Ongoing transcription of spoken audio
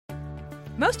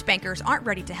Most bankers aren't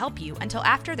ready to help you until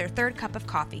after their third cup of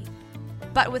coffee.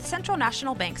 But with Central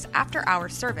National Bank's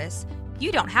after-hours service,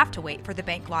 you don't have to wait for the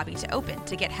bank lobby to open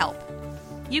to get help.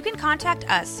 You can contact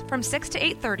us from 6 to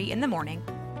 8:30 in the morning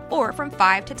or from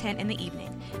 5 to 10 in the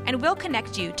evening, and we'll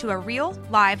connect you to a real,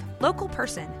 live, local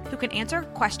person who can answer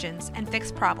questions and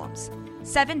fix problems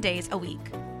 7 days a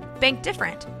week. Bank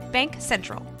different. Bank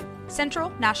Central. Central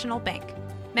National Bank.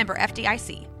 Member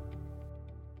FDIC.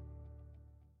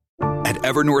 At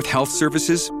Evernorth Health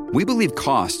Services, we believe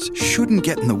costs shouldn't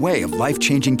get in the way of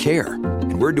life-changing care,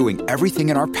 and we're doing everything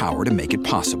in our power to make it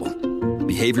possible.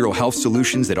 Behavioral health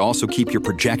solutions that also keep your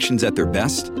projections at their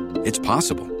best? It's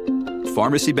possible.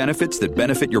 Pharmacy benefits that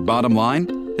benefit your bottom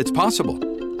line? It's possible.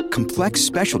 Complex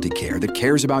specialty care that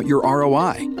cares about your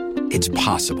ROI? It's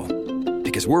possible.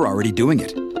 Because we're already doing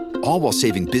it. All while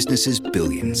saving businesses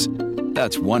billions.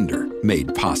 That's Wonder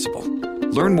made possible.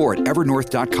 Learn more at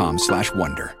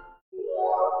evernorth.com/wonder.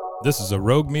 This is a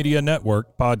Rogue Media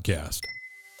Network podcast.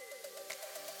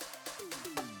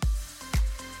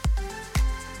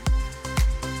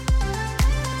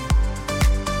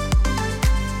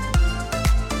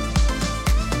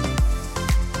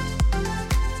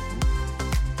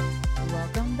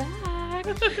 Welcome back.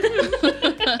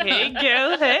 Hey,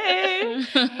 girl. Hey.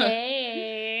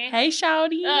 Hey. Hey,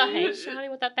 Shawty. Hey,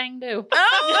 Shawty, what that thing do?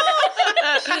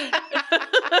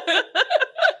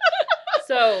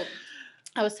 So,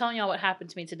 I was telling y'all what happened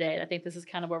to me today, and I think this is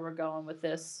kind of where we're going with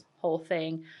this whole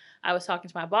thing. I was talking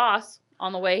to my boss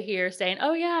on the way here saying,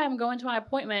 oh, yeah, I'm going to my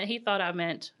appointment. He thought I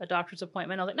meant a doctor's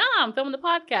appointment. I was like, no, I'm filming the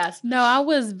podcast. No, I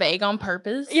was vague on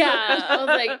purpose. Yeah, I was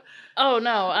like, oh,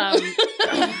 no.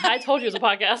 I told you it was a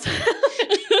podcast.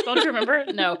 Don't you remember?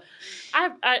 No.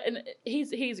 And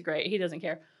he's great. He doesn't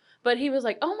care. But he was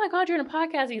like, oh, my God, you're in a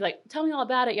podcast. And he's like, tell me all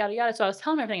about it, yada, yada. So I was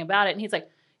telling him everything about it. And he's like,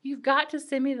 you've got to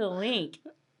send me the link.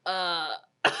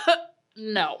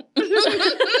 No.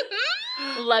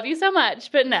 Love you so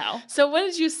much, but no. So what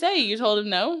did you say? You told him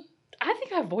no? I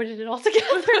think I avoided it altogether.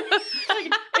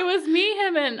 Like, it was me,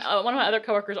 him, and one of my other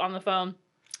coworkers on the phone.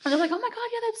 And they're like, oh my God,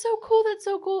 yeah, that's so cool. That's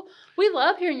so cool. We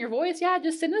love hearing your voice. Yeah,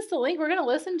 just send us the link. We're going to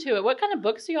listen to it. What kind of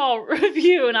books do y'all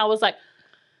review? And I was like,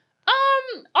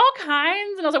 all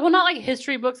kinds. And I was like, well, not like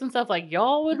history books and stuff like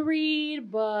y'all would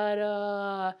read, but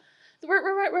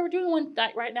we're doing one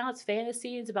that right now. It's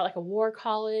fantasy. It's about like a war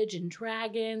college and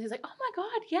dragons. He's like, oh my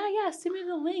God, yeah, send me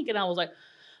the link. And I was like,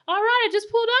 all right, I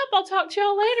just pulled up. I'll talk to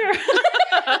y'all later.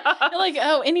 You're like,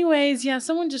 oh, anyways, yeah,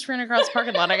 someone just ran across the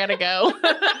parking lot. I gotta go.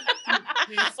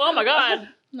 Oh my God.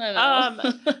 No.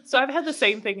 So I've had the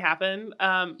same thing happen,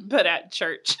 but at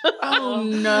church. Oh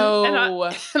no.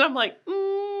 And I'm like,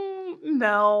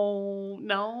 no.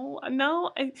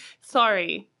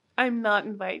 Sorry. I'm not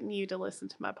inviting you to listen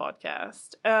to my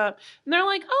podcast. And they're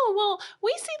like, oh, well,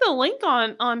 we see the link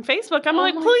on Facebook. I'm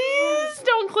like, please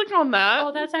don't click on that.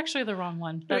 Oh, that's actually the wrong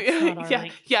one. That's not our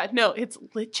link. Yeah, no, it's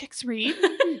Lit Chicks Read.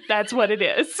 That's what it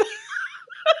is.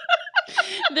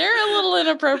 They're a little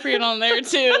inappropriate on there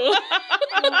too.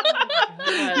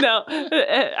 No,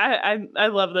 I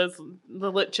love those,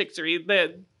 the Lit Chicks Read.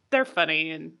 They're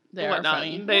funny and whatnot.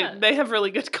 Funny. They have really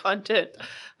good content.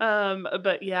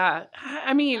 But yeah,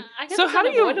 I mean, I guess so it's how do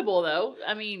you? Unavoidable though.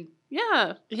 I mean,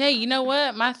 yeah. Hey, you know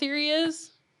what? My theory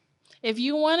is, if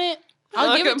you want it,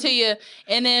 I'll give it to you.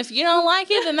 And if you don't like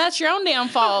it, then that's your own damn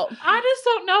fault. I just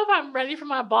don't know if I'm ready for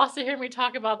my boss to hear me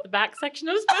talk about the back section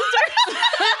of Spencer.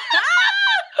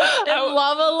 And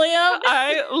lava lamp.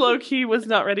 I low-key was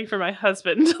not ready for my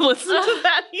husband to listen to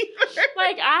that either.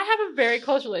 Like, I have a very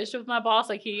close relationship with my boss.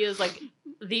 Like, he is, like,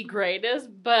 the greatest.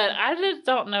 But I just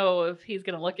don't know if he's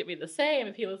going to look at me the same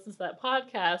if he listens to that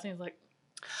podcast. And he's like,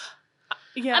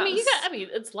 yeah. I mean,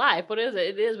 it's life. What is it?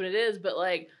 It is what it is. But,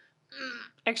 like,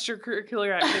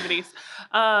 extracurricular activities.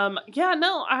 Yeah,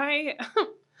 no, I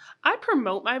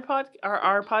promote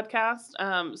our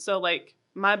podcast. So, like,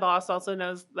 my boss also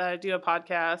knows that I do a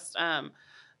podcast.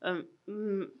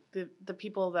 The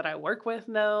people that I work with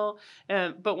know.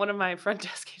 But one of my front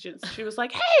desk agents, she was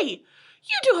like, hey,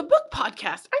 you do a book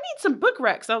podcast. I need some book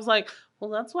recs. I was like, well,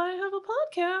 that's why I have a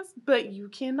podcast, but you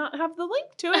cannot have the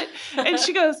link to it. And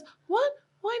she goes, what?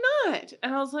 Why not?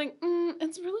 And I was like,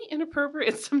 it's really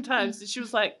inappropriate sometimes. And she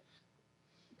was like,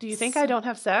 do you think I don't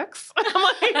have sex? I'm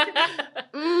like,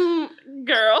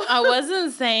 girl. I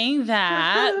wasn't saying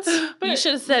that. But you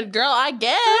should have said, girl, I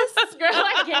guess. Girl,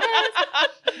 I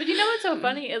guess. But you know what's so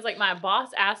funny is, like, my boss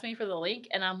asked me for the link,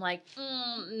 and I'm like,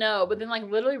 no. But then, like,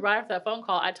 literally right after that phone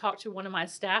call, I talked to one of my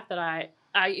staff that I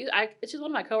she's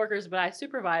one of my coworkers, but I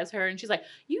supervise her, and she's like,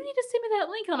 "You need to send me that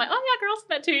link." And I'm like, "Oh yeah, girl, I'll send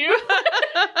that to you."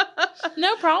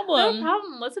 No problem. No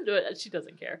problem. Listen to it. She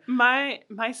doesn't care. My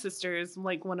sister is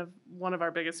like one of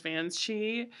our biggest fans.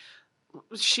 She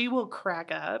will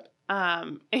crack up,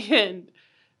 and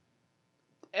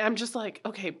I'm just like,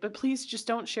 okay, but please just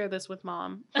don't share this with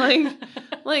mom.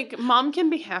 Like mom can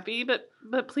be happy, but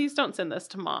please don't send this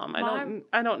to mom.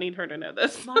 I don't need her to know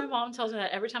this. My mom tells me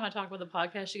that every time I talk about the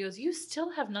podcast, she goes, "You still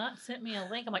have not sent me a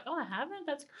link." I'm like, "Oh, I haven't?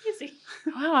 That's crazy."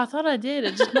 Wow, I thought I did.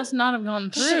 It just must not have gone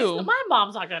through. My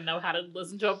mom's not gonna know how to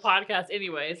listen to a podcast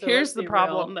anyway. So Here's the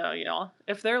problem, though, y'all.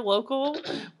 If they're local,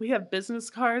 we have business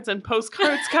cards and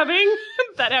postcards coming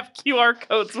that have QR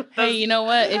codes with them. Hey, you know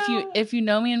what? If you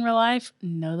know me in real life,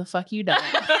 no the fuck you don't.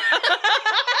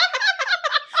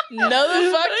 No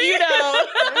the fuck you don't.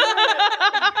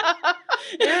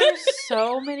 There's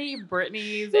so many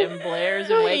Britneys and Blairs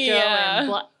in Waco. Yeah.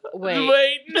 And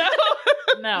Wait, no.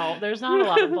 No, there's not a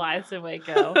lot of Blythes in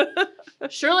Waco.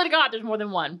 Surely to God, there's more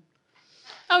than one.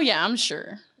 Oh yeah, I'm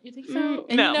sure. You think so?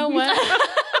 And No. you know what?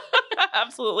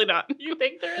 Absolutely not. You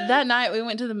think there is? That night we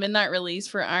went to the midnight release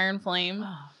for Iron Flame.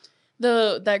 Oh.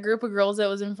 That group of girls that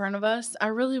was in front of us, I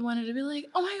really wanted to be like,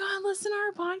 "Oh my God, listen to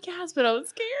our podcast," but I was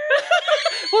scared.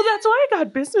 Well, that's why I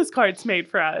got business cards made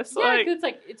for us. Yeah, Like,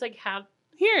 it's like how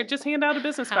just hand out a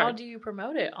business how card. do you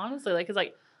promote it? Honestly, like, 'cause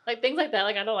like things like that.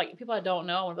 Like, I don't like people I don't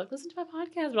know. I want to be like, listen to my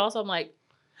podcast, but also I'm like,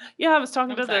 Yeah, I was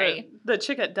talking I'm to sorry. the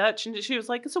chick at Dutch, and she was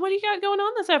like, "So what do you got going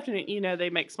on this afternoon?" You know,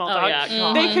 they make small oh talk. yeah,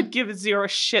 Mhm. They could give zero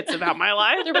shits about my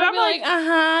life, They're but I'm probably like,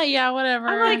 like, yeah, whatever.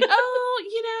 I'm like,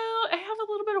 oh, I have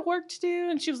a little bit of work to do.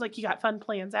 And she was like, "You got fun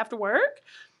plans after work?"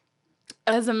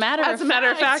 as a matter As a matter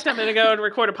of fact, I'm going to go and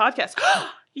record a podcast.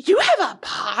 You have a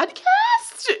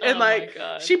podcast? And Oh my like,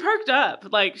 God. she perked up.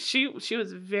 Like, she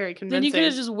was very convincing. then you could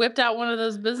have just whipped out one of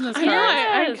those business I cards. know,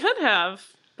 I Yes. could have,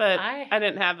 but I- I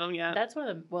didn't have them yet. that's one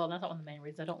of the that's not one of the main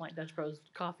reasons I don't like Dutch Bros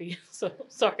coffee. So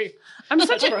sorry, I'm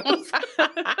such Dutch a... Bros.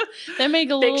 That make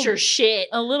Fix your shit.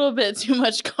 a little bit too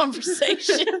much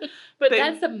conversation. But They-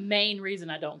 that's the main reason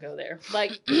I don't go there.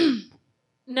 Like,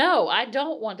 no, I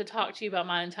don't want to talk to you about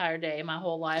my entire day, my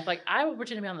whole life. Like, I will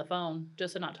pretend to be on the phone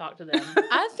just to not talk to them.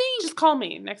 I think Just call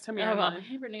me next time you're Oh, online.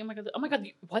 hey, Brittany, oh my god,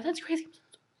 what? That's crazy.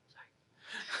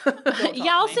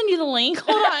 yeah, I'll send you the link.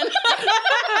 Hold on.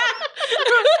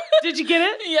 Did you get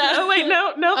it? Yeah. Oh, wait,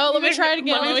 no. Oh, let me try it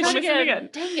again. Let me try it again.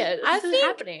 Dang it. I This is think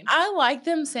happening. I like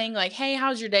them saying like, "Hey,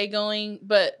 how's your day going?"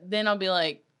 But then I'll be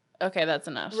like, "Okay, that's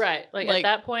enough." Right. Like, at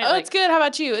that point, oh, like, it's good. How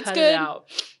about you? It's cut good. it out.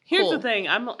 Here's Cool. the thing.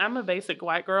 I'm a basic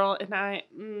white girl,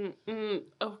 and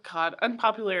oh God,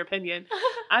 unpopular opinion.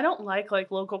 I don't like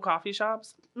local coffee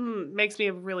shops. Makes me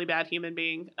a really bad human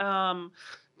being.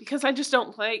 Because I just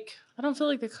don't like. I don't feel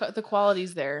like the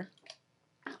quality's there.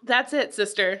 That's it,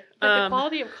 sister. Like the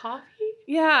quality of coffee?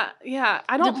 Yeah.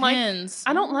 I don't Depends.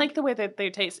 I don't like the way that they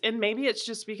taste, and maybe it's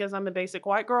just because I'm a basic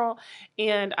white girl,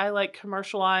 and I like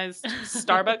commercialized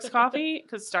Starbucks coffee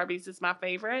because Starbucks is my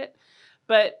favorite.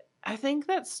 But I think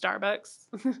that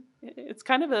Starbucks, it's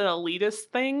kind of an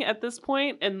elitist thing at this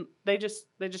point, and they just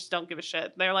don't give a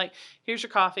shit. They're like, "Here's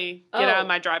your coffee, get out of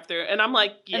my drive-thru," and I'm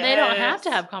like, yes. And they don't have to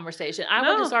have conversation. I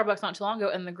went to No. Starbucks not too long ago,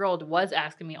 and the girl was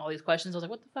asking me all these questions. I was like,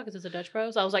 "What the fuck is this, a Dutch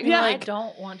Bros?" I was like, Yeah. I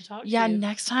don't want to talk Yeah, to you.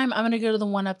 next time I'm gonna go to the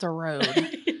one up the road.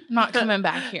 I'm not coming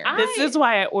back here. This is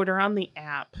why I order on the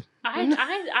app.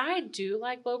 I do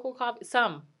like local coffee.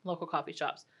 Some local coffee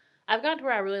shops. I've gotten to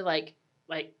where I really like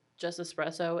just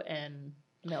espresso and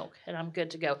milk, and I'm good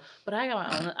to go. But I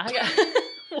got my own.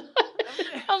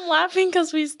 I'm laughing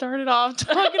because we started off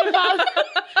talking about.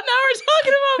 Now we're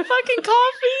talking about fucking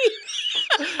coffee.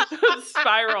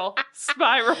 Spiral.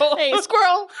 Hey,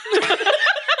 squirrel.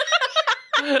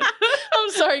 I'm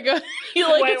sorry. Go. You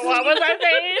like Wait, what was I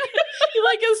saying? You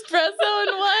like espresso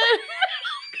and what?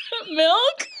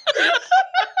 Milk.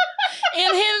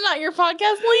 And handing out your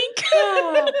podcast link.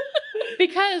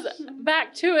 Because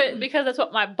back to it, because that's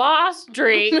what my boss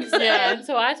drinks. Yeah. And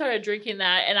so I started drinking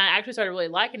that, and I actually started really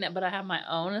liking it. But I have my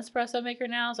own espresso maker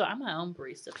now, so I'm my own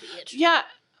barista bitch. Yeah.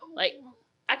 Like,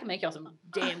 I can make y'all some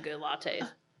damn good lattes.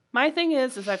 My thing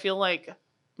is I feel like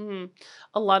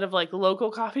a lot of local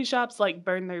coffee shops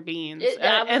burn their beans,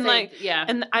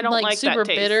 and I don't like super that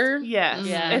taste. bitter. Yes,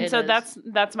 Yeah, and it so is.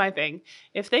 that's my thing.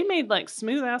 If they made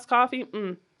smooth ass coffee,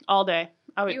 all day.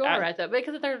 I would. You are right though,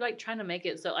 because they're trying to make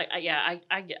it so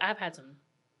I've had some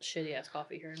shitty ass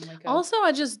coffee here in Waco. Also,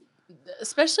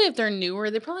 especially if they're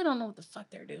newer, they probably don't know what the fuck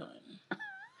they're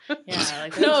doing. Yeah,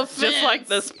 like No Just like offense.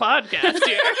 this podcast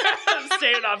here. I'm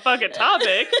staying on fucking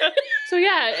topic. So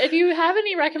yeah, if you have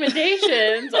any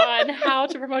recommendations on how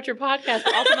to promote your podcast,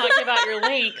 but also not give out your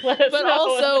link, let us But know.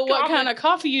 also what kind of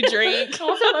coffee you drink.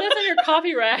 Also, let us know your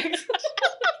coffee racks.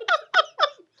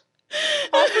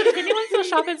 Also, does anyone still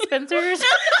shop at Spencer's?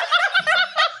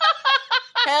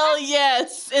 Hell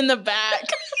yes, in the back.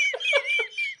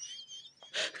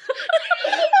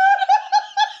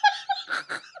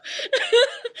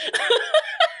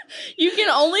 You can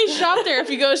only shop there if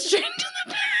you go straight to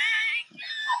the back.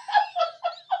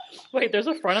 Wait, there's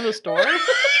a front of the store?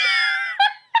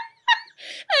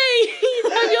 Hey,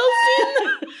 have y'all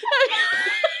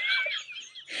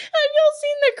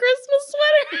seen the Christmas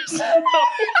sweaters?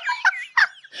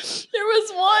 There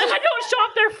was one. I don't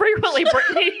shop there frequently,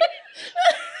 Brittany.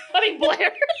 I mean,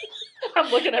 Blair. I'm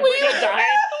looking at Brittany dying.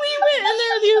 We went in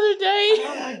there the other day.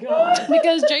 Oh my god.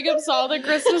 Because Jacob saw the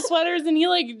Christmas sweaters and he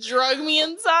like drug me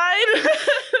inside.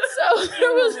 So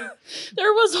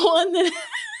there was one that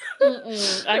I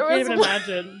There can't was even one-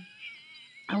 imagine.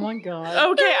 Oh my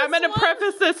god. Okay, I'm going to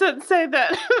preface this and say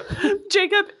that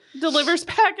Jacob delivers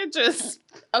packages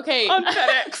Okay. on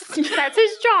FedEx. That's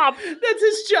his job. That's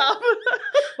his job.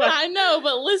 I know,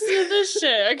 but listen to this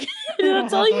shit. Okay? Did I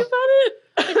tell you about it?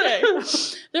 Okay.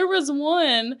 There was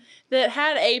one that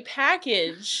had a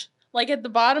package like at the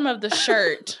bottom of the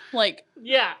shirt, like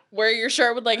Yeah. where your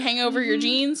shirt would like hang over your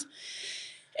jeans.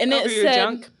 And Over it your said,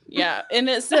 junk? yeah, and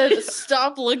it said,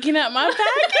 "Stop looking at my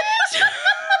package."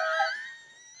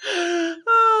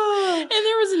 Oh. And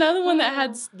there was another one that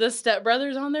had the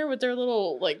stepbrothers on there with their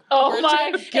little like. Oh porch-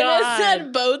 my And it God.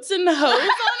 said boats and hoes on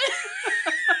it.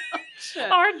 Shit.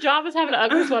 Our job is having an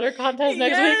ugly sweater contest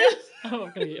next Yes. week. Oh,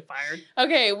 I'm gonna get fired.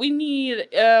 Okay, we need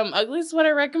ugly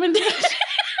sweater recommendation.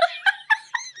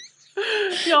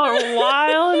 Y'all are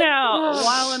wilding out.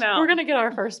 Wilding out. We're gonna get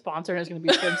our first sponsor, and it's gonna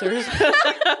be Spencer's.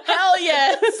 Hell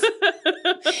yes.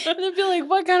 And they'd be like,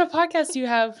 "What kind of podcast do you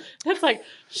have?" It's like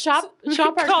shop our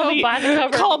Call code me- by the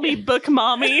cover. Call me Book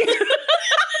Mommy.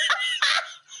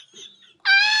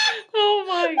 Oh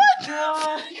my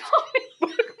god. Call me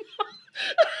book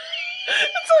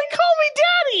It's like, call me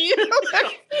Daddy.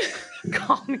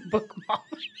 Call me book mom.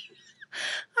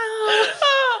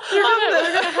 Oh,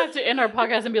 We're gonna have to end our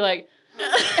podcast and be like,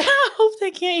 I hope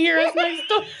they can't hear us next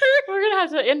door. we're gonna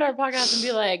have to end our podcast and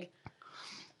be like,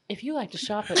 if you like to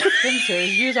shop at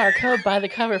Spencer's, use our code by the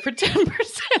cover for 10%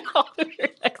 off of your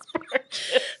next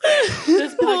purchase.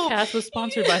 This podcast was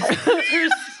sponsored by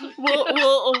Spencer's.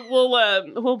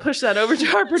 we'll push that over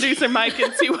to our producer Mike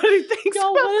and see what he thinks.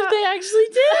 Y'all, about what if that. they actually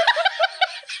did?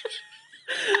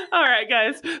 All right,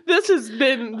 guys, this has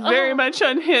been very much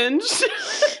unhinged.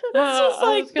 This was I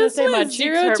like was gonna this say my went cheeks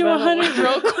 0 hurt, to but I don't 100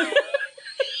 want- real quick.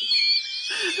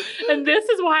 And this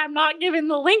is why I'm not giving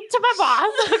the link to my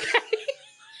boss. Okay.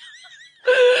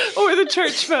 Or the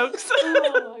church folks. Oh my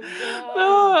god.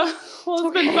 Oh, well,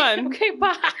 it's been fun. Okay,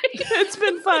 bye. It's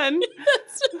been fun.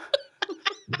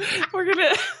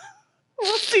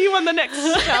 We'll see you on the next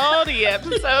Shawty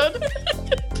episode.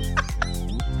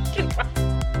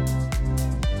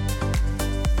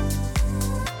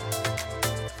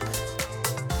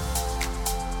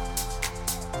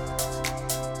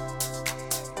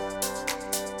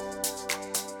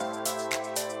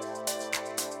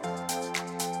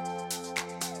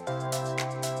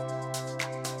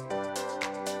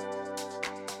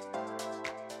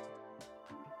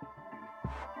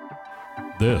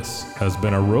 This has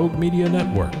been a Rogue Media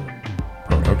Network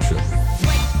production.